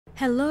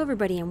Hello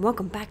everybody and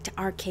welcome back to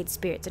Arcade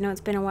Spirits. I know it's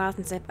been a while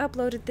since I've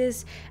uploaded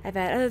this. I've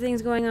had other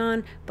things going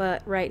on,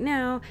 but right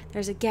now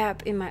there's a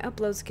gap in my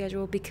upload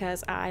schedule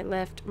because I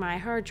left my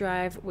hard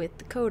drive with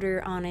the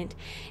KOTOR on it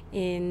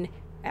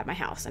at my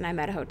house, and I'm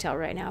at a hotel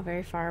right now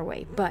very far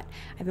away. But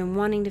I've been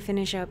wanting to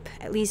finish up,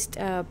 at least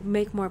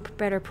make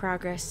better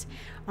progress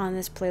on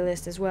this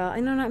playlist as well.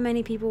 I know not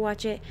many people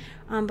watch it,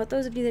 but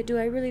those of you that do,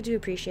 I really do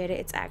appreciate it.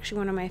 It's actually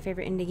one of my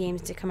favorite indie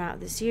games to come out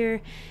this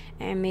year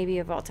and maybe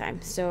of all time.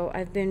 So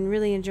I've been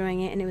really enjoying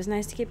it, and it was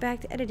nice to get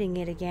back to editing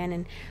it again,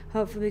 and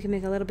hopefully we can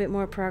make a little bit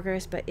more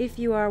progress. But if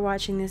you are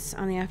watching this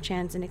on the off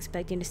chance and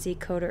expecting to see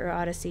KOTOR or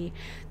Odyssey,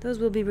 those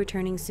will be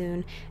returning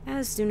soon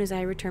as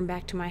I return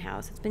back to my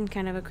house. It's been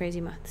kind of a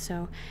crazy month,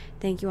 so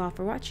thank you all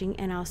for watching,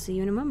 and I'll see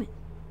you in a moment.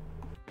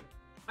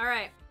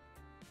 Alright,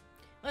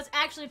 let's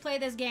actually play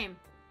this game.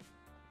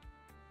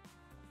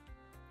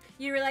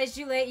 You realized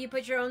too late you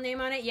put your own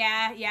name on it?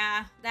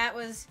 Yeah, that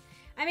was...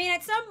 I mean,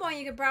 at some point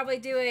you could probably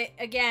do it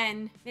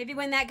again. Maybe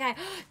when that guy...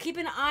 Keep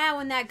an eye on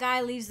when that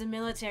guy leaves the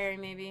military,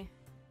 maybe.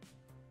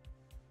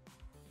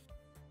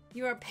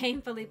 You are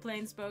painfully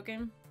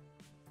plain-spoken.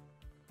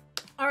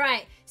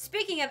 Alright,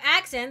 speaking of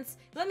accents,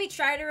 let me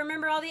try to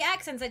remember all the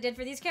accents I did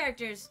for these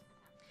characters.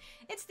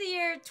 It's the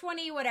year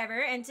 20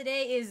 whatever, and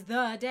today is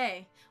the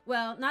day.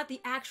 Well, not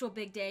the actual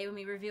big day when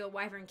we reveal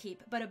Wyvern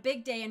Keep, but a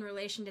big day in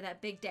relation to that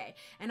big day.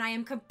 And I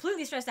am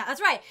completely stressed out. That's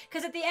right,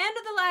 because at the end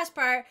of the last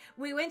part,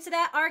 we went to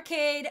that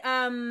arcade,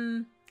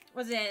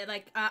 was it,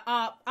 like,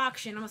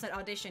 auction, almost said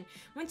audition.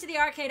 Went to the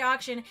arcade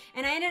auction,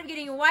 and I ended up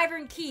getting a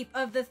Wyvern Keep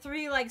of the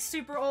 3, like,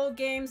 super old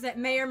games that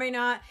may or may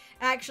not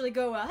actually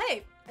go well.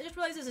 Hey, I just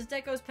realized this is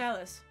Deco's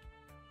Palace.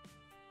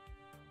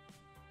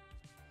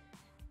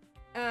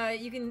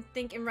 You can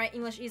think and write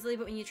English easily,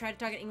 but when you try to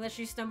talk in English,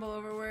 you stumble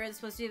over words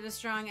supposed to have a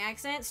strong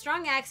accent.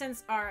 Strong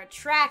accents are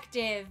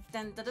attractive.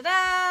 Dun dun dun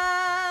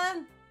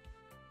dun!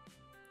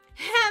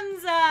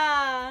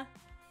 Hamza!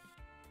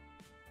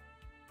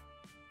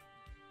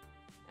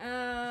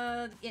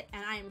 Yeah,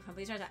 and I am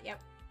completely stressed out.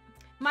 Yep.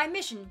 My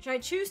mission, which I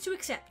choose to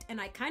accept, and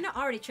I kind of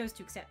already chose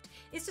to accept,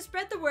 is to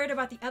spread the word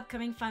about the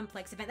upcoming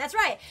Funplex event. That's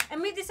right,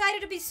 and we've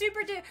decided to be super,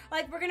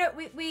 like, we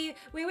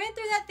went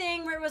through that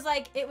thing where it was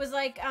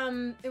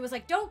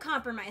like, don't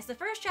compromise. The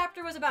first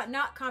chapter was about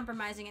not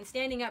compromising and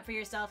standing up for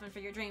yourself and for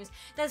your dreams.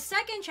 The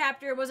second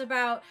chapter was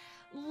about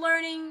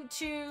learning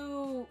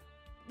to,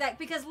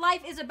 because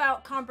life is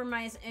about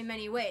compromise in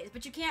many ways,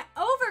 but you can't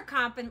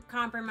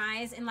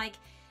compromise and, like,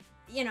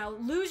 you know,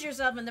 lose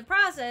yourself in the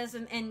process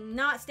and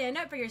not stand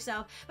up for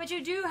yourself. But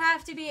you do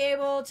have to be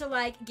able to,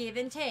 like, give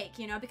and take,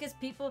 you know, because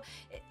people,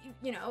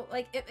 you know,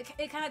 like,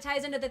 it kind of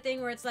ties into the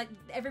thing where it's like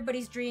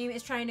everybody's dream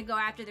is trying to go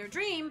after their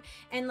dream,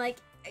 and, like,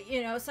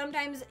 you know,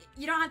 sometimes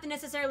you don't have to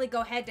necessarily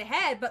go head to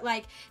head, but,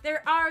 like,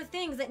 there are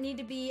things that need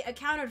to be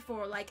accounted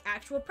for, like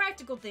actual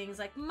practical things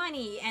like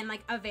money and,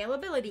 like,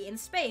 availability and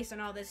space and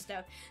all this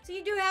stuff. So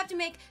you do have to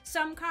make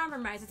some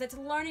compromises. It's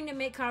learning to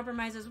make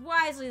compromises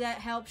wisely that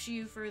helps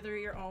you further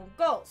your own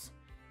goals.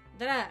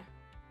 Da-da.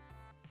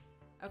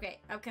 Okay,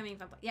 upcoming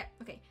fun. Yeah,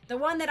 okay. The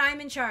one that I'm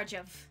in charge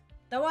of.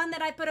 The one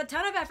that I put a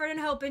ton of effort and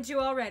hope into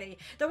already.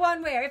 The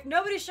one where if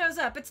nobody shows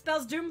up, it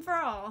spells doom for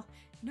all.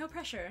 No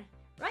pressure,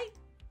 right?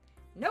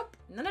 Nope,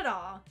 none at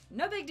all.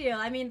 No big deal.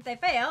 I mean, if they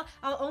fail,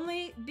 I'll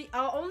only be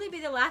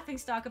the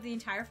laughingstock of the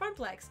entire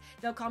Funplex.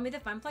 They'll call me the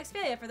Funplex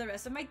failure for the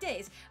rest of my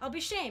days. I'll be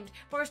shamed,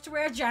 forced to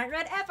wear a giant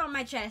red F on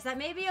my chest. That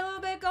may be a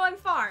little bit going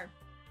far.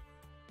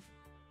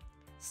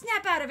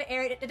 Snap out of it,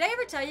 Eric. Did I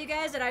ever tell you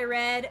guys that I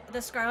read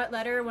The Scarlet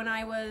Letter when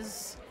I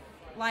was,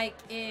 like,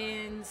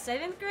 in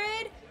 7th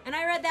grade? And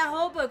I read that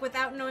whole book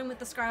without knowing what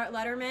the Scarlet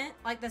Letter meant.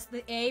 Like,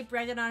 the A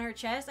branded on her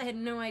chest. I had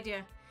no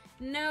idea.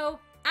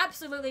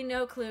 Absolutely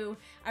no clue.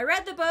 I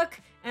read the book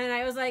and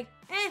I was like,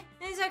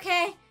 it's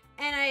okay.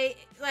 And I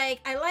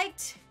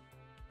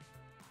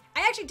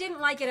actually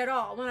didn't like it at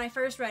all when I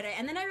first read it.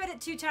 And then I read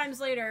it 2 times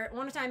later,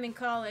 one time in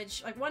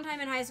college, like one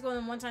time in high school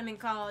and one time in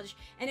college.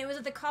 And it was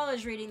at the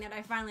college reading that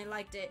I finally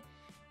liked it.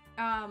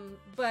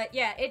 But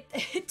yeah,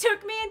 it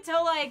took me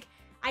until, like,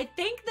 I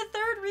think the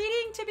 3rd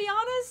reading, to be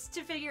honest,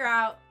 to figure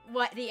out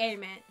what the A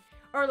meant.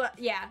 Or,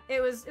 yeah, it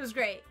was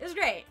great. It was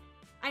great.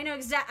 I know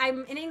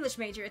I'm an English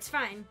major. It's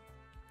fine.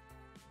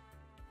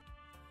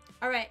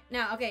 Alright,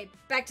 now, okay,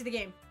 back to the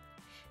game.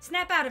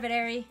 Snap out of it,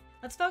 Ari.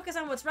 Let's focus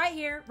on what's right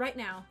here, right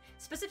now.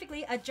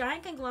 Specifically, a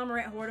giant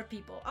conglomerate horde of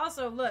people.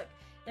 Also, look,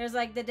 there's,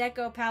 like, the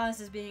Deco Palace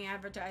is being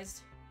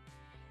advertised.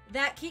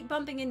 That keep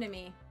bumping into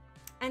me.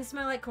 And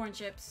smell like corn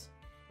chips.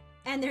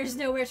 And there's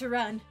nowhere to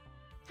run.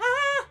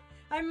 Ha!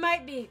 I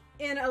might be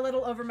in a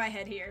little over my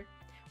head here.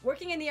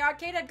 Working in the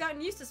arcade, I've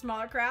gotten used to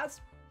smaller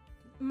crowds.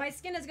 My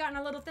skin has gotten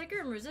a little thicker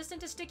and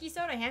resistant to sticky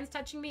soda hands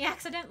touching me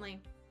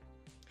accidentally.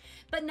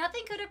 But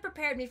nothing could have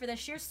prepared me for the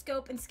sheer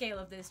scope and scale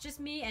of this. Just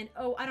me and,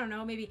 oh, I don't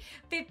know, maybe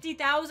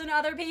 50,000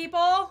 other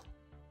people?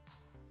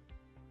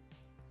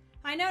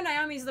 I know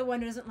Naomi's the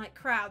one who doesn't like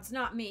crowds,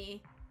 not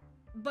me.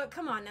 But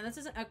come on now, this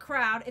isn't a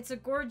crowd. It's a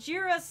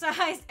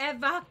Gorgira-sized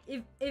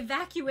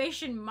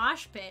evacuation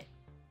mosh pit.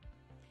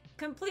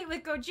 complete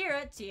with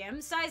Gojira,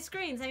 TM, side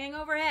screens hanging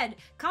overhead,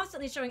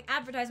 constantly showing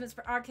advertisements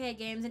for arcade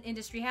games and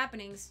industry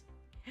happenings.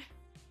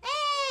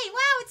 Hey,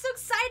 wow, it's so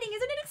exciting.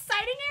 Isn't it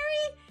exciting,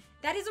 Ari?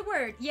 That is a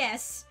word,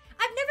 yes.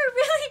 I've never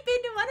really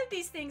been to one of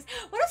these things.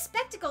 What a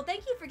spectacle.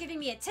 Thank you for giving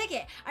me a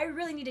ticket. I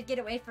really need to get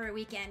away for a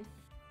weekend.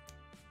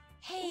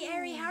 Hey,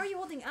 Ari, how are you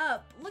holding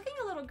up? Looking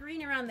a little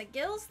green around the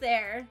gills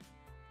there.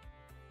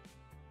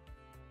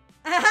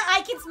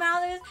 I can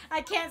smile this.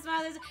 I can't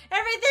smile this.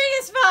 Everything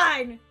is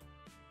fine.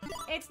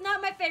 It's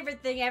not my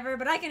favorite thing ever,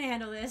 but I can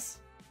handle this.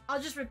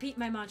 I'll just repeat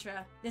my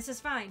mantra. This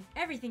is fine.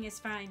 Everything is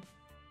fine.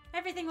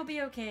 Everything will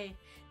be okay.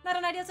 Not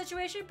an ideal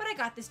situation, but I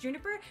got this,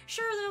 Juniper.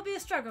 Sure, there'll be a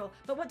struggle,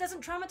 but what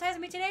doesn't traumatize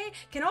me today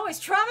can always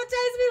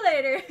traumatize me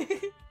later.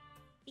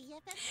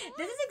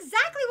 This is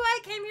exactly why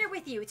I came here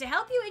with you, to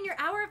help you in your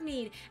hour of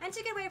need, and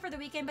to get away for the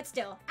weekend, but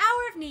still,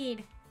 hour of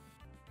need.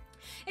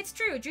 It's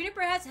true,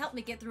 Juniper has helped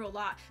me get through a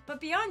lot,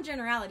 but beyond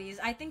generalities,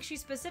 I think she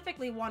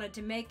specifically wanted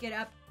to make it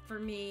up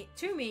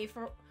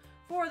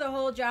for the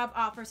whole job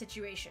offer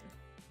situation.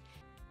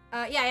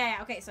 Yeah,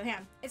 okay, so hang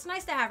on. It's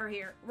nice to have her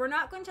here. We're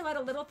not going to let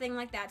a little thing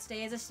like that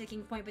stay as a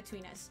sticking point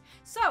between us.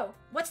 So,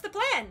 what's the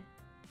plan?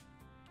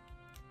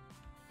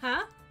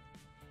 Huh?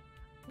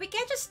 We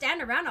can't just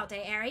stand around all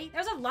day, Ari.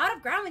 There's a lot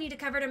of ground we need to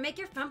cover to make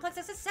your funplex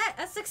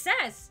a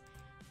success.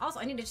 Also,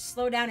 I need to just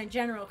slow down in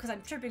general because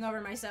I'm tripping over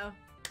myself.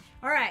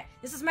 All right,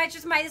 this is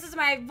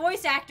my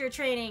voice actor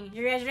training.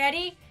 You guys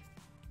ready?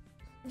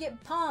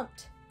 Get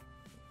pumped.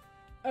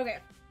 Okay.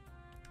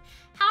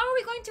 How are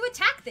we going to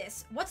attack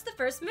this? What's the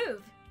first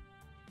move?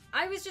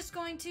 I was just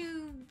going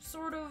to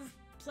sort of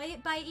play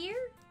it by ear.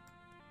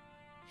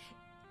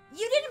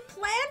 You didn't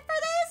plan for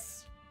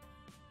this?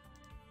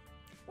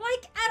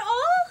 Like, at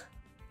all?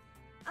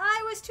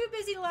 I was too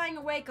busy lying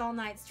awake all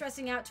night,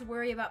 stressing out to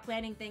worry about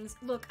planning things.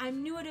 Look,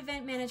 I'm new at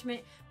event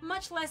management,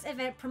 much less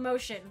event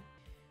promotion.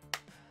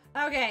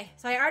 Okay,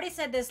 so I already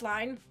said this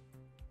line.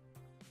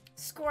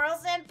 Squirrel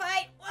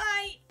Senpai,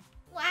 why?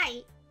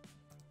 Why?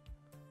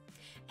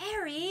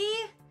 Ari!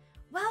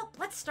 Well,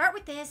 let's start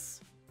with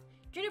this.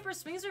 Juniper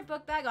swings her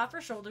book bag off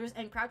her shoulders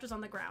and crouches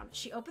on the ground.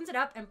 She opens it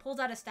up and pulls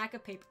out a stack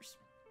of papers.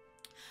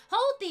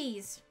 Hold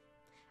these!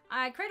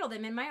 I cradle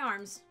them in my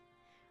arms.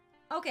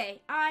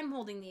 Okay, I'm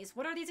holding these.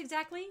 What are these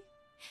exactly?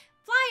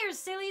 Flyers,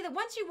 silly! The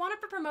ones you wanted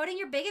for promoting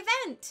your big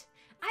event!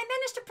 I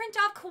managed to print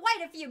off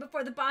quite a few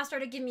before the boss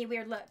started giving me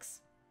weird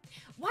looks.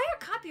 Why are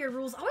copier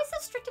rules always so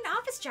strict in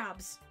office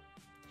jobs?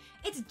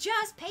 It's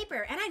just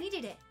paper, and I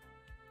needed it.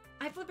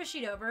 I flip a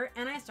sheet over,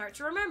 and I start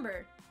to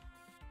remember.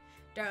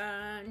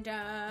 Dun,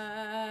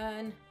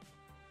 dun.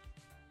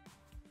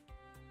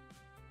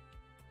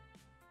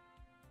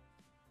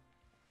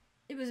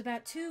 It was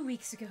about 2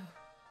 weeks ago.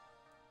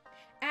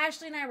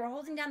 Ashley and I were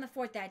holding down the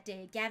fort that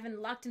day.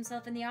 Gavin locked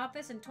himself in the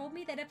office and told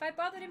me that if I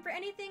bothered him for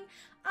anything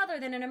other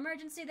than an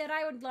emergency, that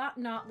I would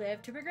not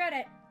live to regret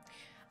it.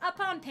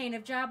 Upon pain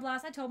of job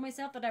loss, I told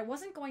myself that I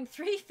wasn't going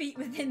 3 feet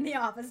within the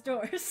office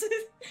doors.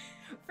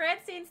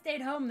 Francine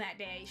stayed home that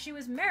day. She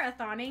was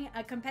marathoning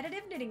a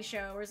competitive knitting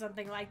show or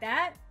something like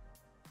that.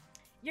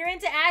 You're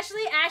into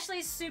Ashley?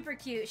 Ashley's super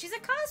cute. She's a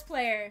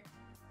cosplayer.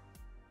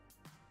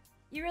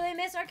 You really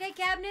miss arcade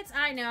cabinets?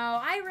 I know.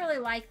 I really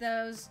like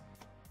those.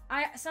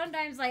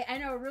 Sometimes, like, I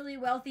know really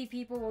wealthy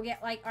people will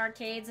get, like,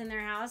 arcades in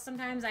their house.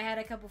 Sometimes I had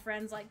a couple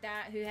friends like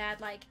that who had,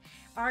 like,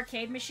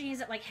 arcade machines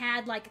that, like,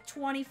 had, like,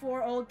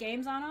 24 old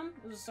games on them.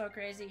 It was so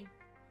crazy.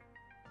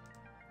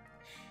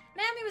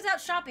 Naomi was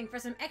out shopping for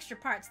some extra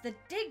parts. The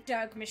Dig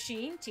Dug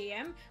machine,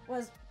 TM,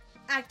 was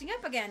acting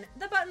up again.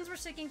 The buttons were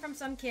sticking from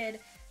some kid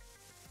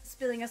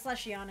spilling a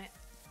slushie on it.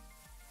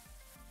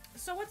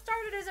 So what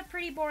started as a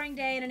pretty boring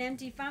day in an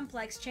empty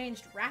funplex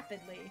changed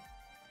rapidly.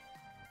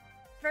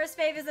 First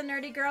fave is the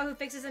nerdy girl who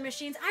fixes the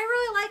machines. I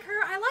really like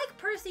her. I like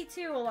Percy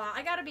too a lot.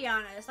 I gotta be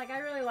honest. Like, I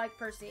really like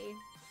Percy.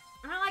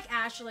 And I like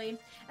Ashley. And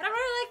I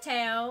really like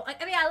Teo.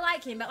 Like, I mean, I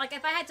like him, but like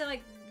if I had to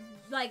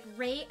like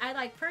rate, I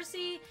like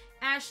Percy,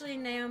 Ashley,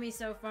 and Naomi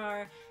so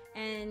far.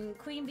 And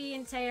Queen Bee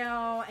and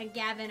Teo and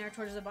Gavin are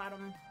towards the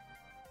bottom.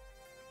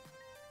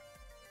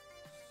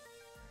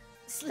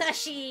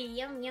 Slushy.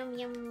 Yum, yum,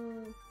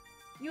 yum.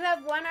 You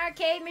have one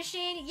arcade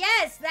machine?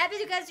 Yes! That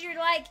is because you're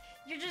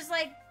just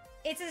like,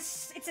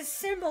 it's a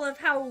symbol of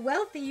how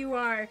wealthy you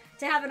are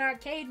to have an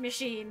arcade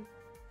machine.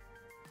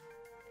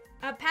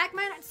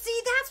 Pac-Man?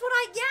 See, that's what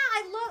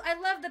I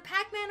love the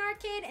Pac-Man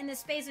arcade and the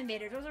Space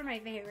Invaders. Those are my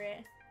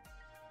favorite.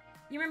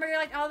 You remember you're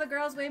like all the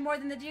girls way more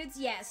than the dudes?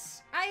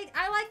 Yes.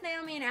 I like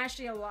Naomi and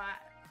Ashley a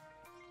lot.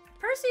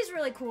 Percy's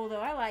really cool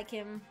though. I like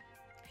him.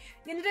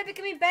 You ended up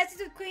becoming besties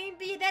with Queen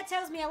Bee? That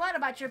tells me a lot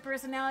about your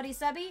personality,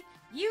 Subby.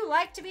 You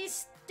like to be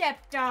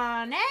stepped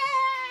on.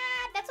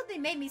 That's what they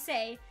made me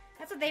say.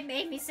 That's what they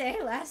made me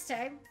say last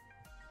time.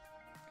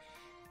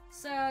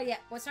 So, yeah,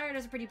 what started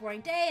as a pretty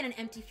boring day in an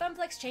empty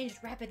funplex changed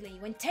rapidly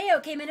when Teo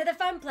came into the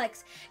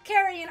funplex,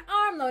 carrying an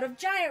armload of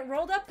giant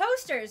rolled-up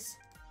posters.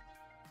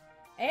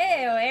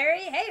 Heyo,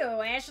 Ari.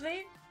 Heyo,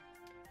 Ashley.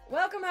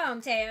 Welcome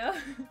home, Teo.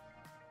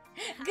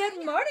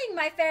 Good morning,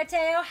 my fair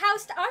Teo.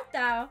 How's art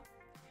thou?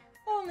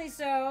 Only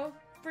so.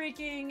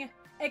 Freaking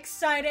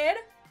Excited?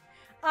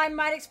 I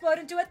might explode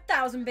into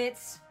 1,000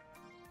 bits.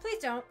 Please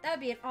don't. That would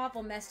be an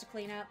awful mess to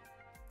clean up.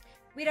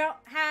 We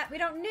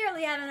don't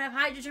nearly have enough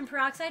hydrogen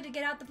peroxide to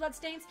get out the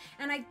bloodstains,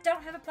 and I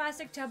don't have a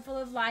plastic tub full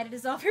of lye to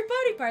dissolve your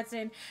body parts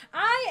in.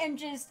 I am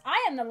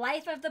the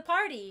life of the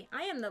party.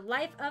 I am the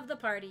life of the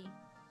party.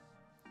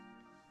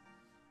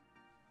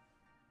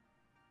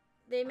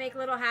 They make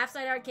little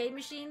half-side arcade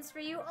machines for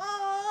you.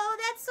 Oh,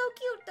 that's so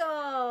cute,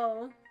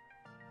 though.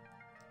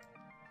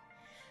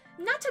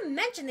 Not to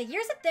mention the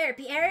years of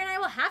therapy Ari and I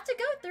will have to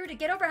go through to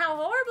get over how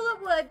horrible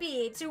it would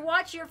be to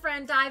watch your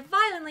friend die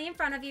violently in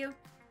front of you.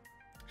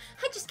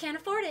 I just can't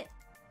afford it.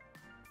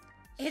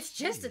 It's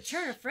just a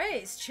turn of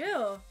phrase.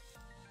 Chill.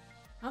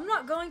 I'm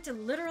not going to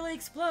literally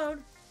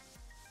explode.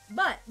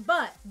 But,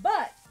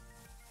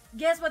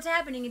 guess what's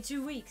happening in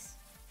 2 weeks?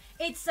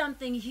 It's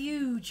something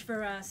huge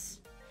for us.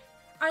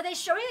 Are they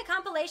showing a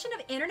compilation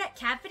of internet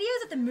cat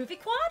videos at the movie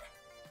quad?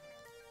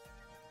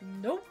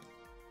 Nope.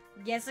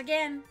 Guess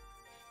again.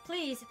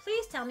 Please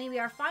tell me we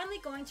are finally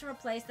going to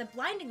replace the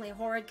blindingly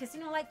horrid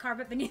casino-like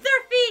carpet beneath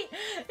our feet.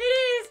 It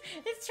is.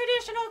 It's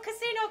traditional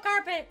casino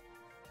carpet.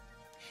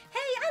 Hey,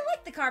 I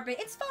like the carpet.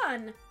 It's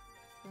fun.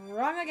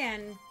 Wrong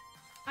again.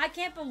 I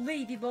can't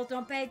believe you both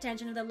don't pay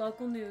attention to the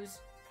local news.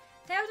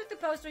 Teo took the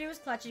poster he was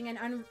clutching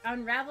and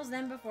unravels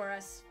them before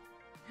us.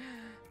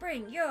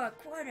 Bring your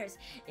quarters.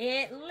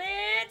 It's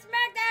Max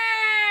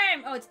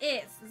time! Oh,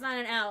 it's not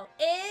an L.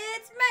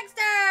 It's Max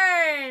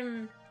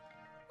time!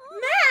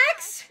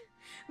 Max?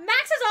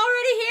 Max is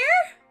already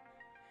here?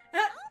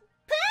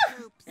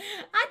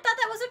 I thought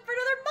that wasn't for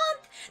another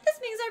month. This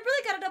means I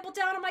really gotta double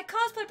down on my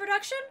cosplay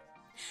production.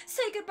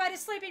 Say goodbye to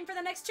sleeping for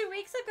the next 2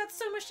 weeks. I've got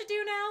so much to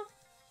do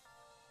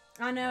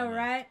now. I know,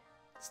 right?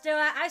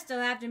 I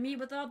still have to meet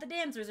with all the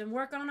dancers and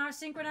work on our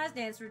synchronized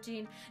dance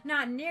routine.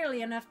 Not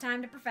nearly enough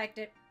time to perfect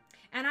it.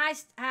 And I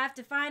have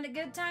to find a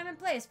good time and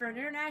place for an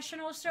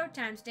international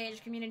Showtime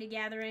stage community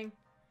gathering.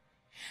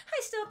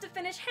 I still have to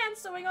finish hand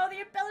sewing all the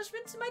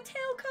embellishments to my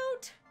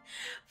tailcoat.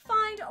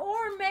 Find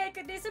or make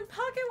a decent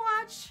pocket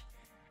watch.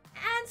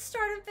 And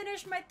start and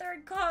finish my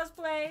 3rd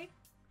cosplay.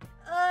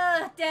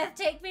 Death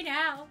take me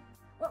now.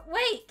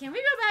 Wait, can we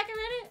go back a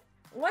minute?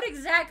 What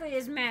exactly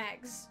is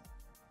Max?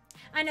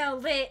 I know,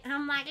 lit.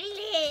 I'm like,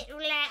 lit.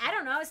 I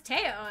don't know, it's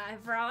Teo.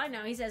 For all I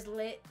know, he says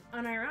lit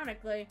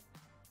unironically.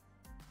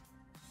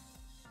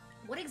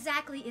 What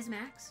exactly is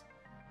Max?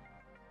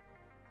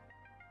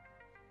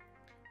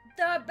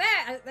 The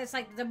best. That's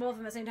like they're both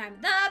at the same time.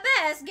 The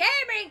best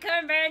gaming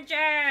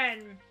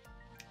convention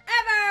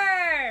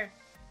ever!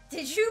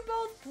 Did you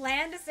both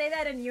plan to say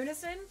that in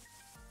unison?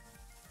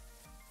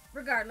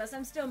 Regardless,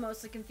 I'm still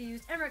mostly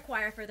confused and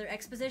require further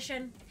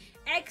exposition.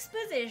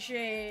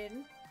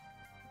 Exposition!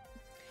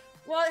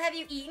 Well, have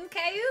you eaten,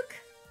 Kayuk?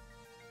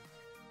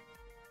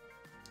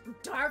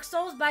 Dark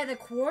Souls by the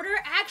quarter?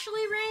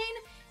 Actually,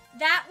 Rain?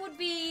 That would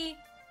be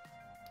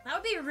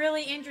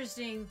really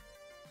interesting.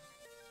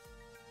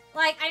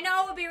 Like, I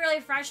know it would be really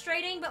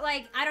frustrating, but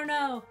like, I don't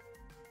know.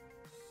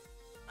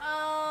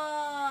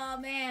 Oh,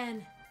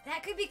 man.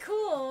 That could be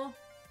cool.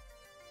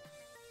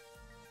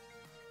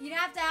 You'd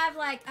have to have,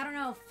 like, I don't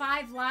know,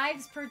 5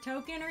 lives per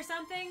token or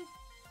something.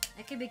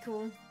 That could be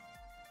cool.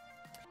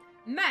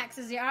 Max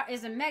is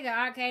a mega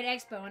arcade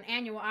expo, an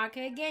annual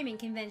arcade gaming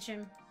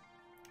convention.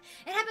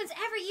 It happens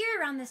every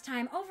year around this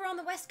time, over on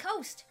the West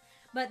Coast.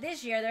 But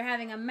this year, they're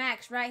having a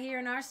Max right here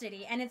in our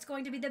city, and it's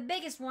going to be the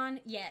biggest one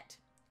yet.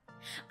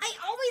 I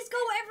always go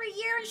every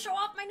year and show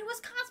off my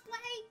newest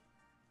cosplay.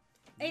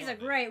 It's a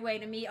great way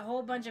to meet a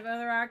whole bunch of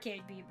other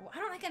arcade people. I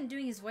don't think I'm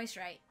doing his voice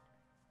right.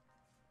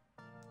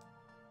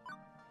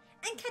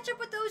 And catch up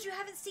with those you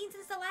haven't seen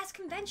since the last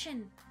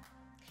convention.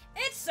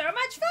 It's so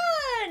much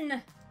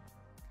fun!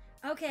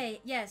 Okay,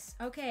 yes,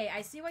 okay,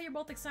 I see why you're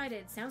both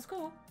excited. Sounds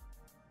cool.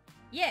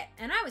 Yeah,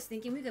 and I was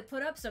thinking we could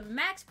put up some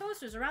Max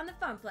posters around the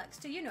Funplex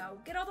to, you know,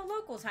 get all the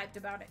locals hyped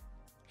about it.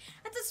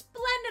 That's a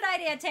splendid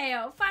idea,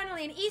 Teo.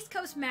 Finally, an East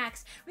Coast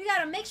Max. We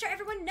gotta make sure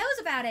everyone knows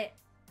about it.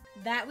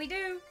 That we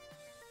do.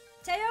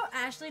 Teo,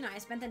 Ashley, and I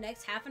spent the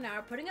next half an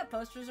hour putting up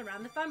posters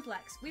around the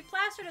Funplex. We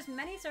plastered as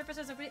many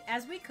surfaces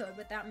as we could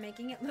without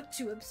making it look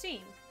too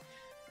obscene.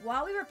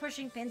 While we were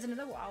pushing pins into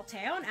the wall,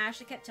 Teo and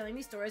Ashley kept telling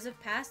me stories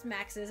of past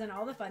Maxes and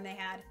all the fun they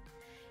had.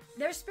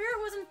 Their spirit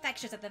was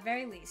infectious at the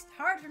very least.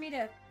 Hard for me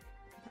to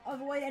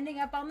avoid ending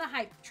up on the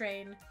hype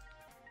train.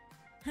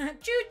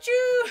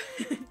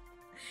 Choo-choo!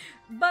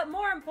 But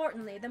more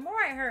importantly, the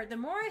more I heard, the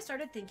more I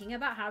started thinking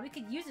about how we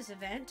could use this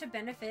event to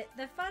benefit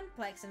the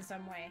Funplex in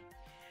some way.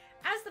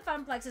 As the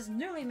Funplex's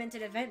newly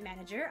minted event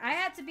manager, I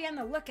had to be on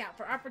the lookout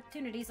for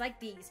opportunities like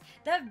these.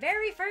 The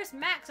very first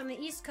Max on the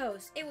East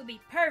Coast. It would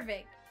be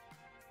perfect.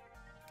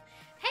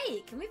 Hey,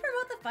 can we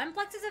promote the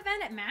Funplex's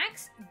event at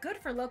Max? Good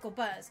for local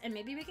buzz, and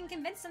maybe we can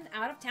convince some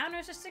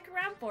out-of-towners to stick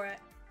around for it.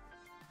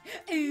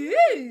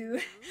 Ooh!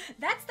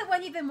 That's the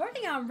one you've been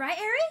working on, right,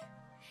 Ari?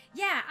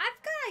 Yeah,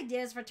 I've got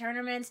ideas for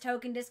tournaments,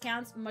 token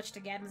discounts, much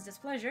to Gavin's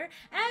displeasure,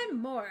 and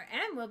more.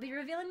 And we'll be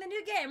revealing the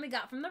new game we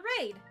got from the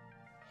raid.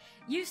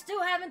 You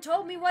still haven't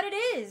told me what it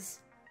is.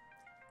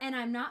 And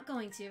I'm not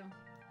going to.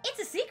 It's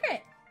a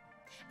secret.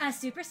 A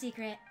super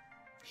secret.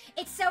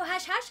 It's so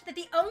hush-hush that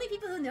the only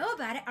people who know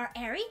about it are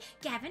Ari,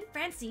 Gavin,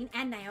 Francine,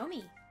 and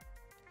Naomi.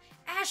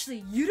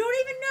 Ashley, you don't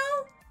even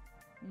know?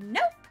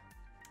 Nope.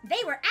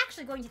 They were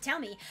actually going to tell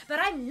me, but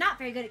I'm not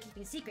very good at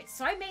keeping secrets,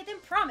 so I made them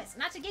promise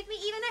not to give me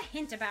even a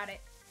hint about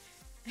it.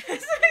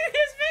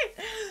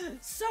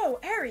 So,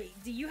 Ari,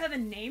 do you have a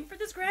name for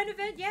this grand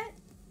event yet?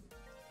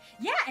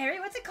 Yeah, Ari,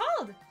 what's it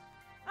called?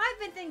 I've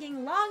been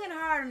thinking long and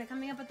hard on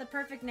coming up with the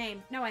perfect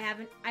name. No, I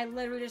haven't. I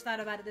literally just thought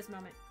about it this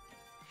moment.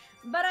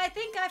 But I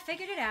think I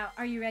figured it out.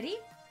 Are you ready?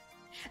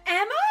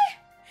 Am I?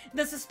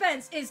 The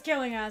suspense is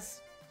killing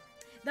us.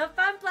 The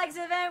Funplex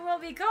event will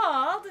be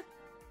called...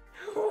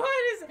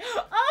 What is it?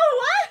 Oh,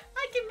 what?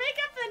 I can make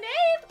up the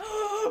name?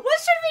 What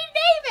should we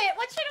name it?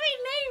 What should we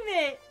name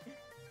it?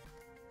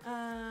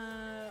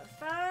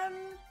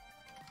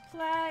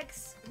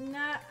 Funplex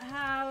Nut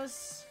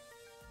House.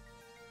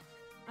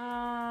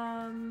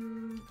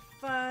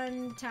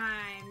 Fun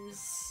Times.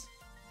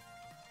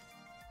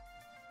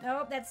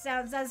 Nope, that's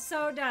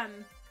so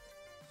dumb.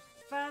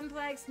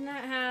 Funplex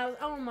Nut House.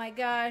 Oh my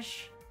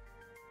gosh.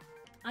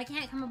 I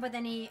can't come up with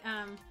any,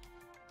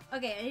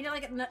 okay, I need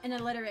like an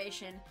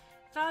alliteration.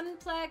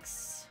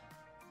 Funplex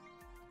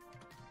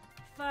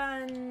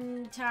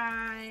Fun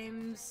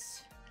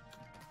Times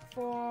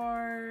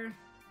for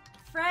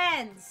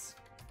Friends.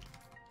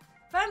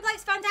 Funplex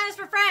Fun Times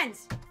for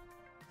Friends.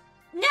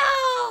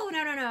 No!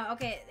 No.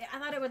 Okay, I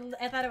thought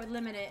it would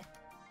limit it.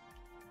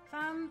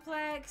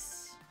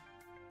 Funplex.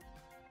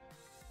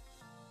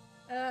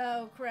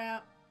 Oh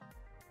crap.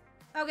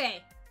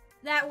 Okay,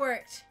 that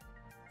worked.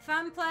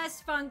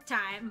 Funplex Funk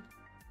Time.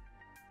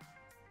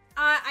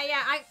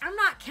 I'm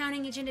not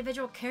counting each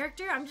individual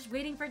character. I'm just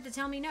waiting for it to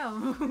tell me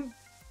no.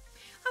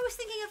 I was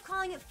thinking of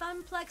calling it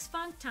Funplex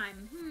Funk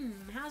Time.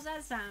 How's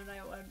that sound,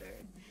 I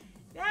wondered.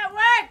 That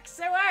works!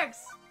 It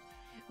works!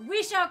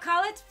 We shall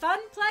call it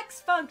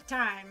Funplex Funk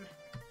Time.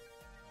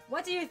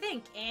 What do you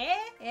think? Eh?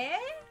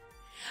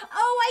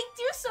 Oh, I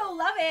do so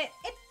love it!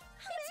 It's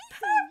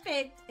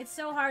perfect! It's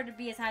so hard to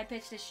be as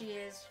high-pitched as she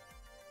is.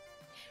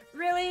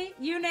 Really?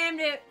 You named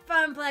it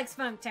Funplex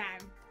Funk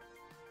Time.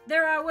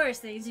 There are worse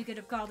things you could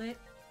have called it.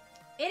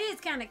 It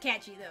is kind of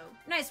catchy, though.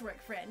 Nice work,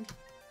 friend.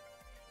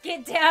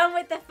 Get down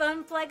with the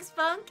Funplex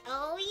Funk?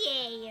 Oh,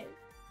 yeah.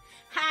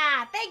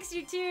 Ha! Thanks,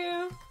 you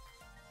two!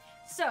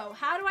 So,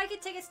 how do I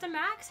get tickets to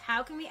Max?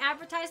 How can we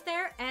advertise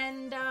there?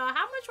 And, how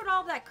much would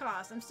all of that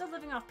cost? I'm still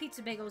living off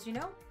pizza bagels, you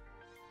know?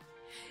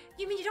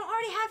 You mean you don't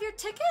already have your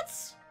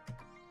tickets?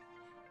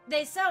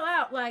 They sell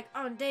out, like,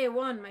 on day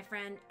one, my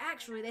friend.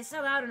 Actually, they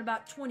sell out in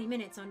about 20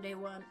 minutes on day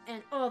one,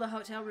 and all the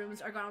hotel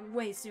rooms are gone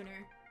way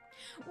sooner.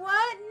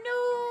 What?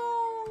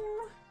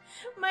 No!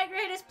 My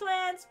greatest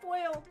plan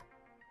spoiled.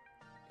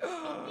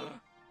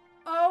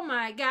 Oh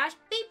my gosh.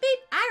 Beep, beep.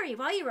 Ari,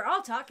 while you were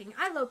all talking,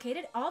 I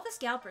located all the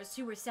scalpers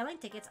who were selling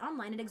tickets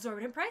online at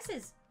exorbitant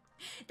prices.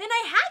 Then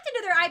I hacked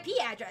into their IP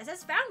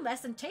addresses, found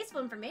less than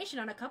tasteful information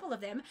on a couple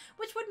of them,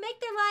 which would make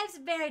their lives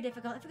very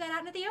difficult if we got out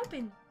into the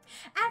open.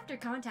 After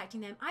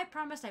contacting them, I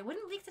promised I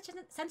wouldn't leak such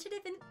sensitive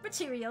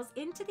materials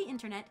into the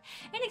internet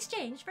in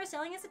exchange for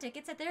selling us the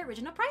tickets at their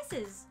original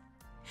prices.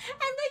 And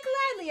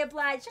they gladly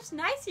obliged, just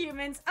nice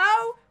humans.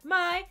 Oh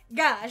my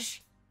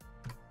gosh.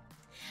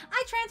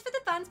 I transferred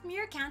the funds from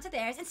your account to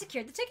theirs and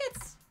secured the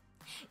tickets.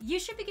 You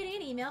should be getting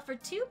an email for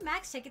 2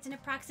 Max tickets in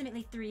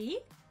approximately 3,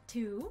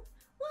 2, 1.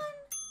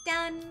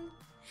 Done.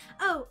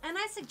 Oh, and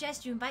I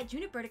suggest you invite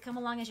Juniper to come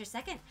along as your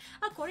second.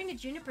 According to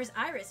Juniper's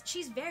Iris,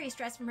 she's very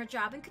stressed from her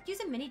job and could use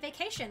a mini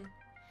vacation.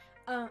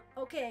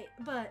 Okay,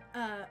 but,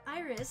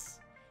 Iris,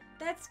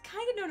 that's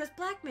kind of known as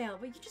blackmail.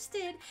 What you just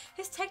did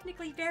is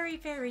technically very,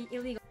 very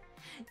illegal.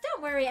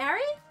 Don't worry,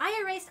 Ari.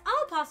 I erased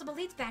all possible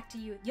leads back to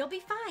you. You'll be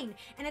fine.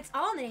 And it's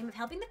all in the name of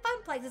helping the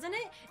Funplex, isn't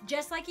it?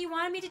 Just like you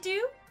wanted me to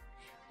do?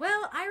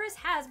 Well, Iris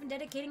has been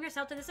dedicating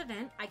herself to this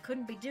event. I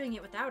couldn't be doing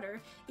it without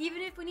her,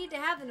 even if we need to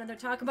have another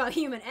talk about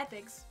human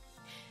ethics.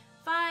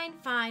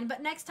 Fine,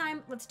 but next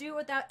time, let's do it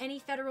without any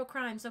federal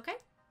crimes, okay?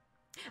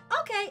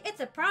 Okay, it's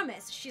a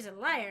promise. She's a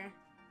liar.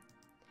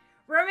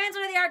 Romance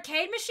under the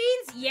arcade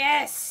machines?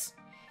 Yes!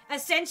 A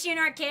sentient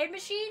arcade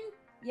machine?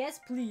 Yes,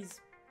 please.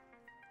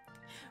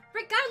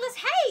 Regardless,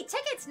 hey,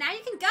 tickets, now you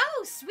can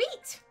go,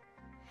 sweet!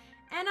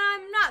 And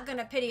I'm not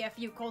gonna pity a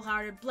few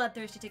cold-hearted,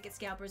 bloodthirsty ticket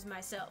scalpers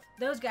myself.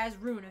 Those guys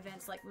ruin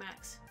events like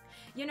Max.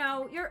 You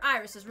know, your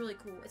Iris is really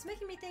cool. It's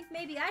making me think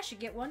maybe I should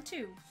get one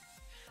too.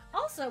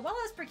 Also, while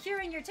I was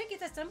procuring your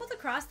tickets, I stumbled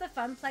across the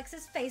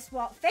Funplex's face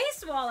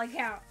wall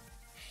account.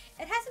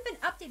 It hasn't been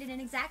updated in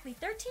exactly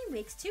 13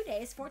 weeks, 2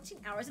 days, 14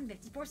 hours, and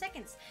 54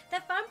 seconds.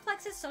 The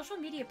Funplex's social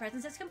media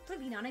presence is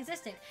completely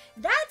non-existent.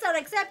 That's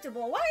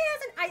unacceptable. Why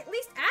hasn't at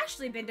least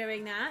Ashley been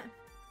doing that?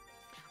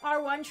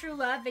 Our one true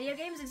love video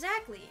games?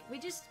 Exactly. We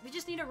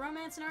just need a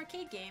romance and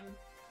arcade game.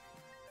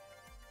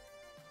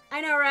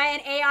 I know, right?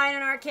 An AI in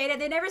an arcade. Have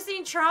they never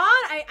seen Tron?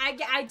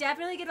 I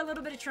definitely get a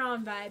little bit of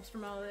Tron vibes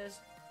from all of this.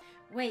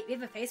 Wait, we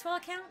have a Facewall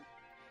account?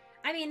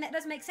 I mean, that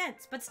does make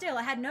sense, but still,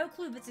 I had no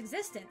clue of its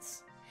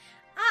existence.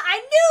 I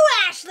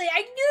knew, Ashley!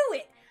 I knew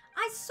it!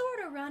 I sort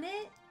of run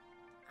it.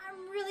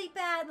 I'm really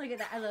bad. Look at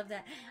that. I love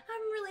that.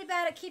 I'm really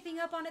bad at keeping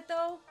up on it,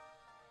 though.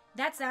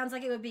 That sounds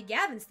like it would be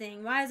Gavin's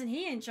thing. Why isn't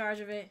he in charge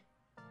of it?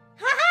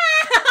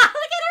 Ha-ha!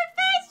 Look at her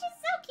face. She's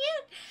so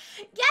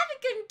cute. Gavin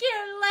couldn't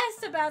care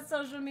less about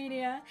social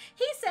media.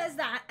 He says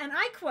that, and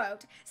I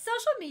quote,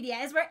 "Social media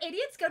is where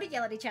idiots go to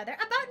yell at each other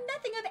about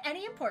nothing of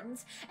any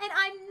importance, and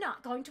I'm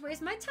not going to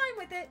waste my time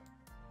with it."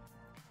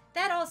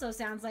 That also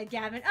sounds like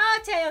Gavin. Oh,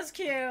 Teo's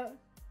cute.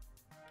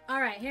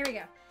 All right, here we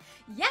go.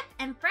 Yep,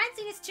 and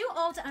Francine is too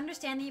old to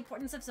understand the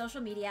importance of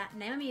social media.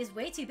 Naomi is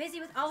way too busy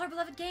with all her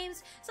beloved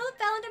games, so it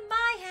fell into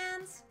my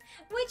hands.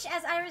 Which,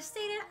 as Iris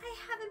stated, I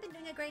haven't been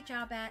doing a great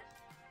job at.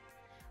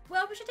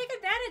 Well, we should take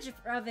advantage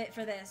of it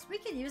for this. We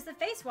can use the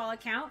Facewall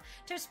account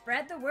to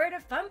spread the word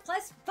of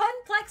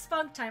Funplex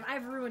Funk Time.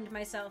 I've ruined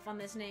myself on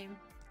this name.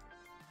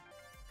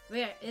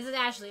 Wait, is it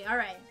Ashley? All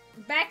right,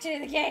 back to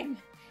the game.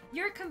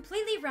 You're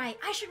completely right.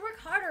 I should work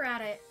harder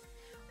at it.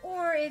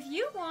 Or if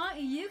you want,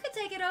 you could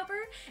take it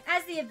over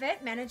as the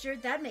event manager.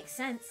 That makes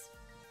sense.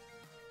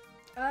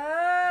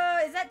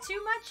 Is that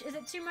too much? Is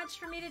it too much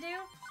for me to do?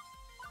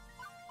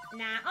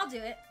 Nah, I'll do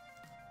it.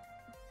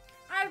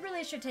 I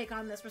really should take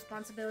on this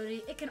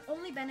responsibility. It can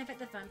only benefit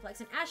the Funplex,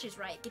 and Ashley's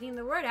right. Getting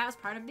the word out is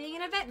part of being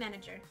an event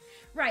manager.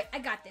 Right, I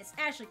got this.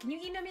 Ashley, can you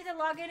email me the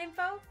login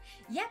info?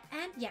 Yep,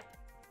 and yep.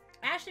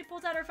 Ashley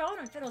pulls out her phone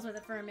and fiddles with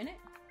it for a minute.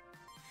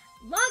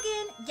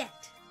 Login,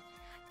 yet.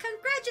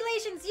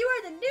 Congratulations, you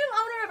are the new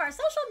owner of our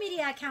social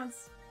media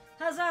accounts.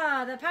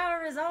 Huzzah, the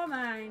power is all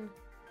mine.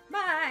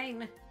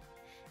 Mine.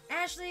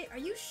 Ashley, are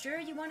you sure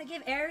you want to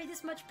give Ari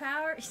this much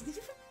power?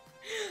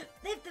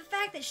 The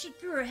fact that she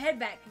threw her head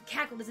back and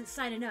cackled isn't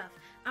sign enough.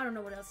 I don't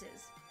know what else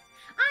is.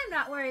 I'm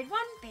not worried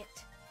one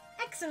bit.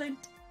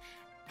 Excellent.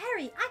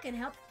 Ari, I can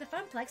help the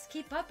Funplex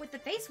keep up with the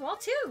Facewall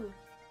too.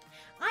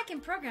 I can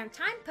program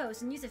time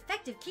posts and use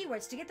effective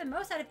keywords to get the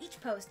most out of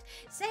each post.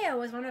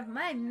 SEO is one of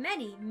my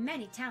many,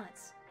 many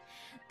talents.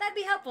 That'd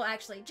be helpful,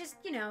 actually. Just,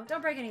 you know,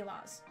 don't break any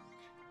laws.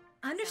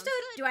 Understood.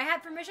 Do I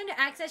have permission to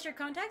access your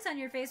contacts on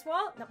your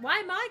Facewall?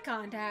 Why my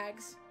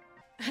contacts?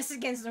 Us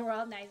against the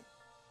world. Nice.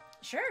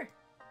 Sure.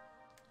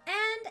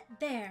 And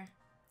there.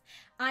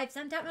 I've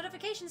sent out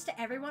notifications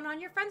to everyone on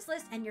your friends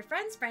list and your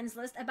friends' friends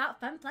list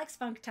about Funplex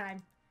Funk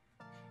Time.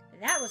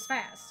 That was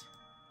fast.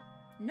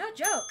 No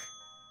joke.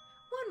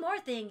 One more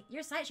thing.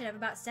 Your site should have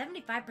about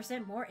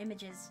 75% more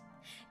images.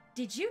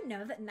 Did you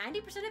know that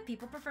 90% of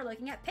people prefer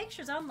looking at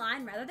pictures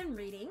online rather than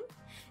reading?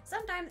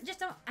 Sometimes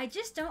I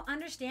just don't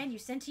understand you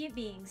sentient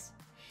beings.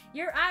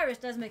 Your Iris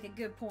does make a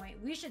good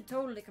point. We should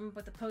totally come up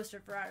with a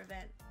poster for our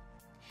event.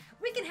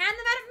 We can hand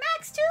them out at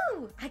Max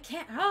too! I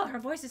can't, oh, her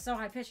voice is so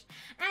high-pitched.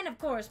 And of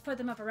course, put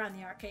them up around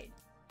the arcade.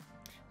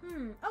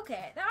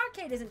 Okay, the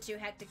arcade isn't too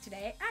hectic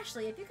today.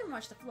 Actually, if you can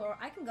watch the floor,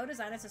 I can go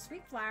design us a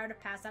sweet flyer to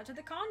pass out to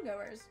the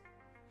con-goers.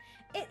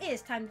 It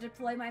is time to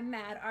deploy my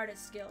mad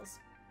artist skills.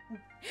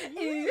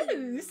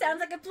 Ooh, sounds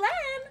like a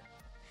plan!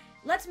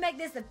 Let's make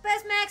this the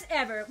best Max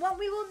ever, one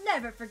we will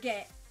never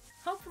forget.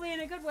 Hopefully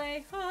in a good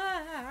way.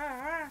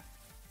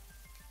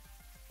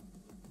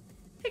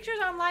 Pictures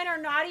online are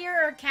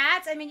naughtier or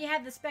cats? I mean, you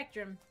have the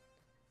spectrum.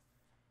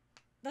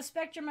 The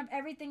spectrum of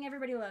everything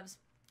everybody loves.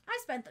 I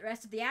spent the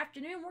rest of the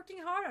afternoon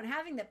working hard on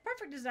having the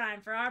perfect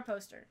design for our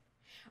poster.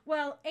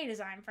 Well, a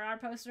design for our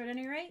poster at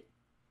any rate.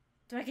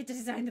 Do I get to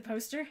design the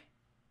poster?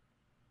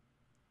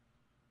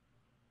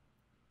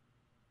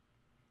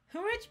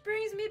 Which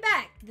brings me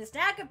back to the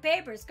stack of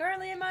papers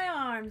currently in my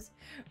arms,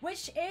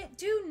 which it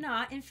do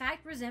not, in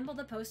fact, resemble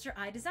the poster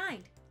I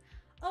designed.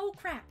 Oh,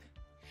 crap.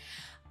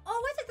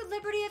 Oh, I took the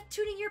liberty of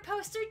tuning your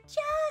poster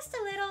just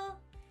a little,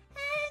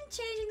 and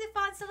changing the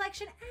font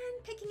selection,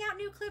 and picking out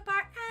new clip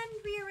art,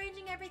 and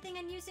rearranging everything,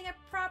 and using a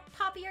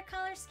poppier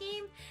color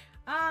scheme.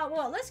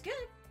 Well, it looks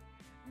good,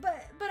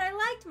 but I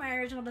liked my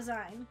original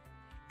design.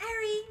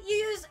 Ari, you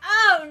used,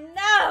 oh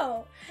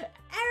no!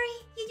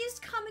 Ari, you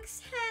used Comic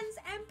Sans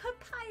and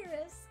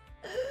Papyrus.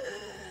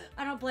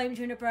 I don't blame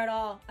Juniper at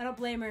all. I don't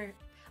blame her.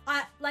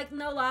 Like,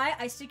 no lie,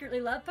 I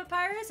secretly love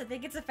Papyrus. I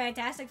think it's a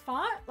fantastic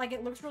font. Like,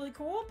 it looks really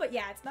cool, but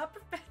yeah, it's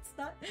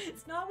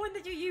not one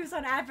that you use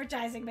on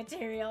advertising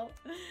material.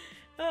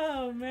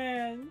 Oh,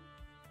 man.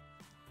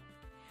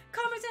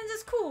 Comic Sans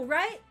is cool,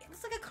 right?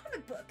 It's like a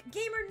comic book.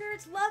 Gamer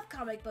nerds love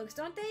comic books,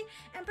 don't they?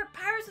 And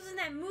Papyrus was in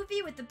that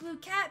movie with the blue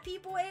cat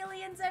people,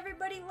 aliens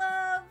everybody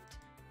loved.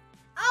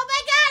 Oh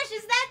my gosh,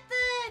 is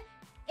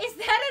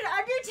that an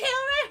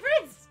Undertale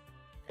reference?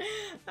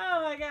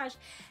 Oh my gosh.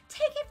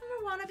 Take it from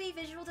a wannabe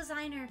visual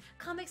designer.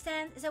 Comic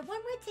Sans is a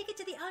one-way ticket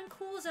to the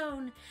uncool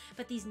zone.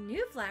 But these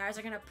new flyers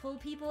are gonna pull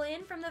people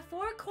in from the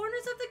four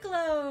corners of the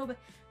globe.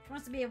 She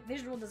wants to be a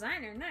visual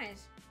designer,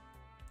 nice.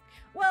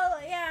 Well,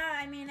 yeah,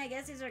 I mean, I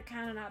guess these are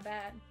kind of not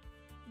bad.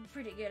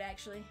 Pretty good,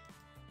 actually.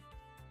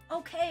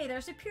 Okay,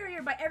 they're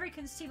superior by every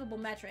conceivable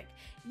metric.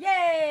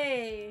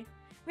 Yay!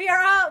 We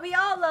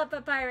all love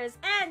Papyrus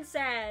and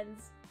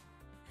Sans.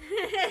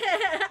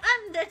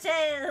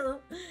 Undertale.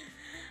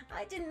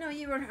 I didn't know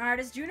you were an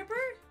artist, Juniper.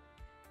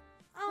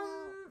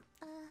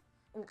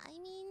 I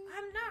mean...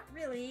 I'm not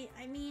really.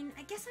 I mean,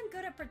 I guess I'm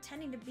good at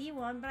pretending to be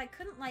one, but I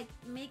couldn't, like,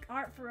 make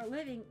art for a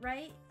living,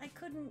 right? I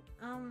couldn't,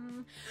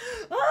 Oh,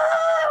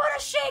 what a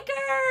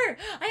shaker!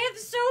 I have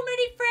so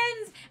many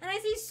friends, and I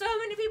see so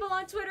many people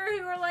on Twitter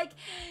who are, like,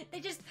 they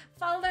just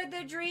followed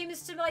their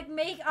dreams to, like,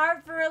 make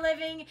art for a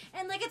living,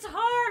 and, like, it's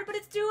hard, but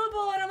it's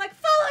doable, and I'm like,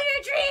 follow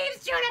your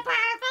dreams, Juniper!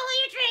 Follow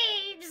your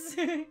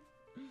dreams!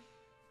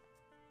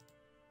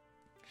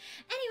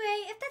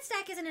 Anyway, if that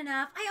stack isn't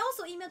enough, I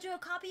also emailed you a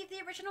copy of the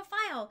original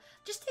file.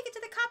 Just take it to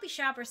the copy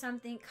shop or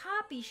something.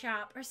 Copy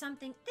shop or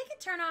something. They can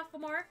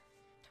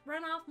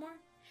run off more.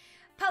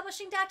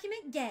 Publishing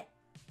document, get.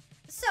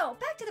 So,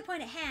 back to the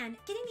point at hand,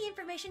 getting the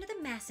information to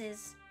the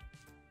masses.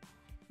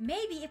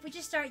 Maybe if we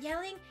just start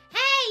yelling,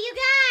 "Hey, you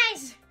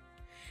guys!"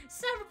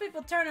 Several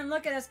people turn and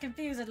look at us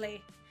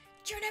confusedly.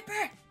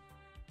 Juniper!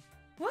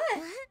 What?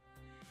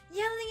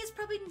 Yelling is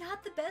probably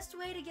not the best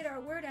way to get our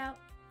word out.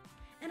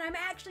 And I'm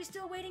actually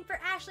still waiting for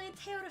Ashley and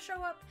Teo to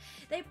show up.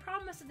 They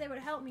promised that they would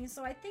help me,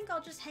 so I think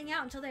I'll just hang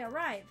out until they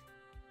arrive.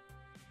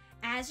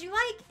 As you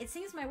like. It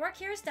seems my work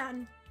here is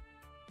done.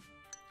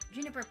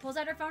 Juniper pulls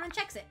out her phone and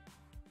checks it.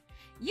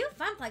 You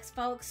Funplex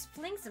folks,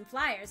 fling some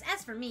flyers.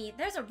 As for me,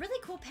 there's a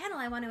really cool panel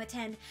I want to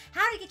attend.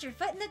 How to get your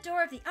foot in the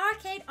door of the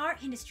arcade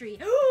art industry.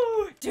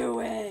 Do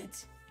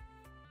it!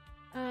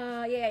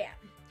 Yeah.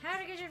 How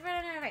to get your foot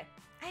in the door.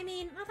 I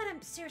mean, not that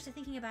I'm seriously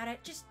thinking about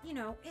it. Just, you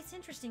know, it's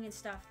interesting and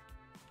stuff.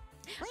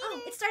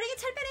 Oh, it's starting in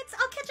 10 minutes.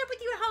 I'll catch up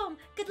with you at home.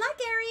 Good luck,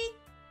 Gary.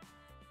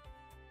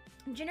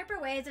 Juniper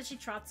waves as she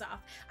trots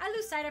off. I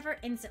lose sight of her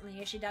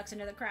instantly as she ducks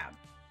into the crowd.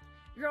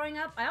 Growing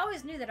up, I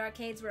always knew that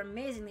arcades were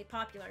amazingly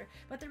popular,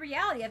 but the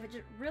reality of it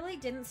just really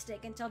didn't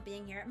stick until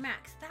being here at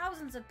Max.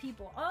 Thousands of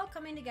people all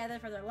coming together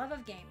for their love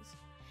of games.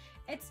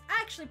 It's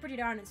actually pretty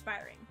darn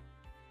inspiring.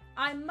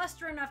 I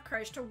muster enough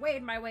courage to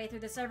wade my way through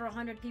the several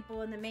hundred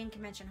people in the main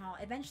convention hall.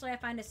 Eventually, I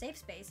find a safe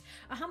space,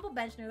 a humble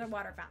bench near the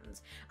water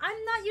fountains.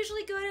 I'm not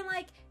usually good in,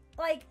 like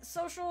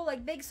social,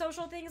 like, big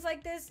social things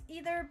like this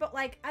either, but,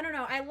 like, I don't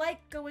know, I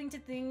like going to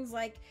things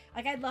like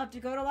I'd love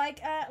to go to,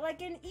 like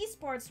an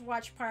esports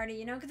watch party,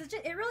 you know, because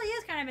it really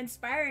is kind of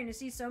inspiring to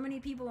see so many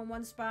people in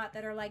one spot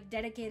that are, like,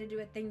 dedicated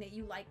to a thing that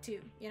you like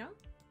too, you know?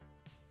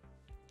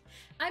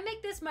 I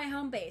make this my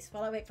home base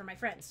while I wait for my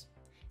friends.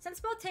 Since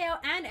both Teo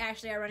and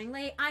Ashley are running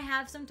late, I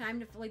have some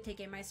time to fully take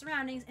in my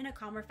surroundings in a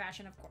calmer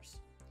fashion, of course.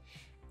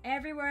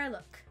 Everywhere I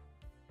look,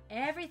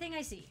 everything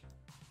I see,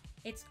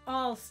 it's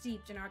all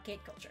steeped in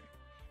arcade culture.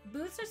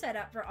 Booths are set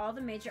up for all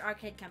the major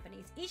arcade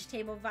companies, each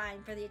table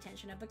vying for the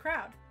attention of the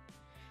crowd.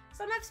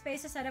 Some have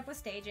spaces set up with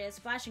stages,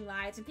 flashing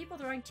lights, and people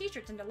throwing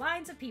t-shirts into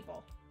lines of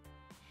people.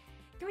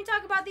 Can we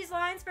talk about these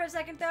lines for a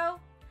second, though?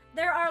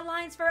 There are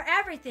lines for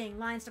everything.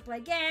 Lines to play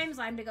games,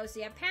 lines to go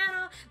see a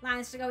panel,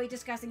 lines to go eat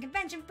disgusting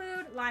convention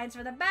food, lines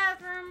for the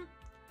bathroom.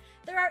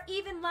 There are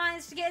even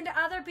lines to get into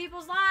other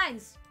people's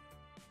lines.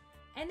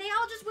 And they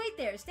all just wait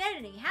there,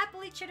 standing,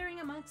 happily chittering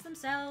amongst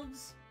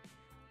themselves.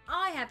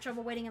 I have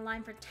trouble waiting in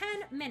line for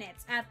 10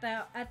 minutes at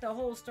the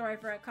whole store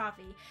for a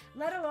coffee,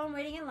 let alone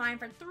waiting in line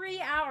for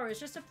 3 hours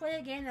just to play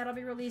a game that'll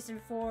be released in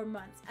 4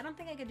 months. I don't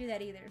think I could do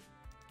that either.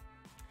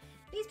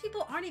 These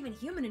people aren't even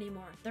human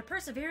anymore. Their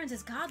perseverance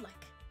is godlike.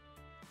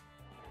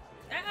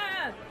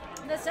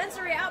 The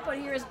sensory output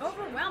here is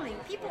overwhelming.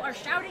 People are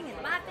shouting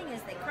and laughing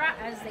as they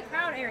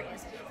crowd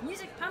areas.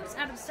 Music pumps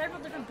out of several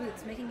different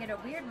booths, making it a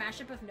weird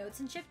mashup of notes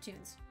and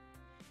chiptunes.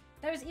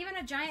 There's even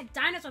a giant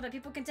dinosaur that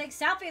people can take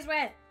selfies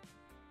with.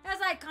 As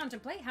I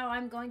contemplate how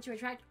I'm going to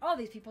attract all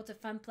these people to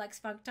Funplex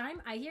Funk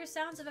Time, I hear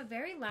sounds of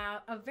very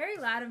loud and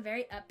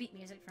very upbeat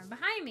music from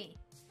behind me.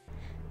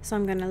 So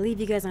I'm gonna leave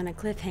you guys on a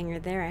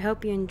cliffhanger there. I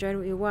hope you enjoyed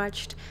what you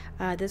watched.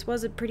 This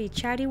was a pretty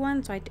chatty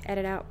one, so I had to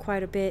edit out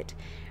quite a bit.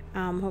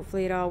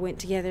 Hopefully it all went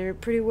together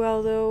pretty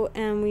well though,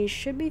 and we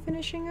should be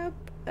finishing up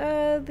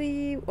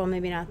maybe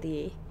not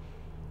the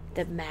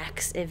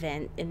Max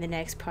event in the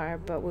next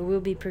part, but we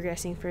will be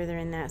progressing further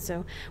in that.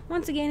 So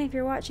once again, if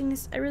you're watching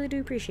this, I really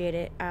do appreciate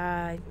it.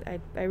 I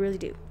really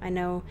do. I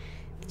know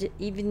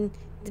even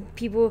the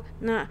people,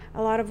 not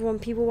a lot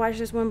of people watch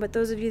this one, but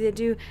those of you that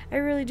do, I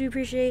really do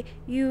appreciate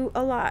you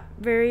a lot,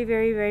 very,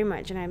 very, very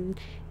much. And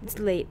it's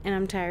late and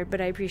I'm tired, but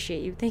I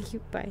appreciate you. Thank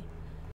you. Bye.